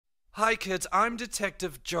Hi, kids. I'm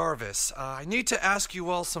Detective Jarvis. I need to ask you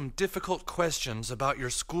all some difficult questions about your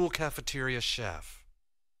school cafeteria chef.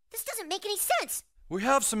 This doesn't make any sense. We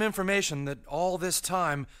have some information that all this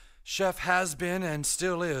time, Chef has been and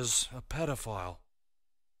still is a pedophile.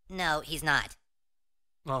 No, he's not.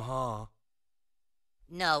 Uh-huh.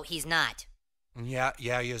 No, he's not. Yeah,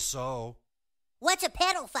 you so. What's a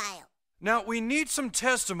pedophile? Now, we need some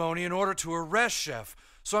testimony in order to arrest Chef,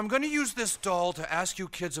 so I'm going to use this doll to ask you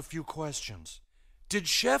kids a few questions. Did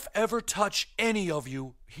Chef ever touch any of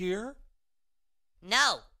you here?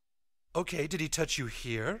 No. Okay, did he touch you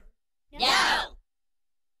here? No.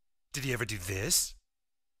 Did he ever do this?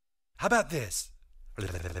 How about this? My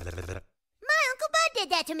Uncle Bud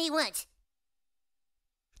did that to me once.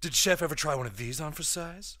 Did Chef ever try one of these on for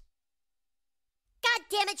size? God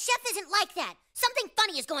damn it, Chef isn't like that. Something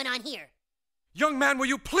funny is going on here. Young man, will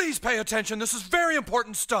you please pay attention? This is very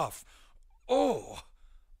important stuff. Oh.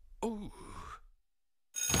 Ooh.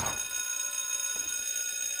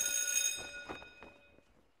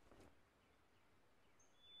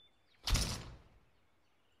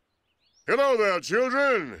 Hello there,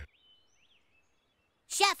 children.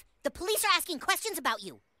 Chef, the police are asking questions about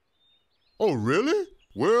you. Oh, really?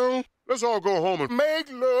 Well, let's all go home and make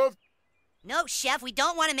love. No, Chef, we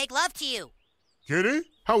don't want to make love to you. Kitty,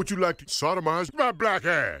 how would you like to sodomize my black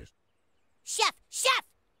ass? Chef!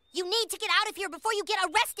 You need to get out of here before you get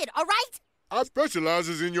arrested, all right? I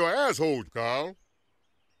specializes in your asshole, Carl.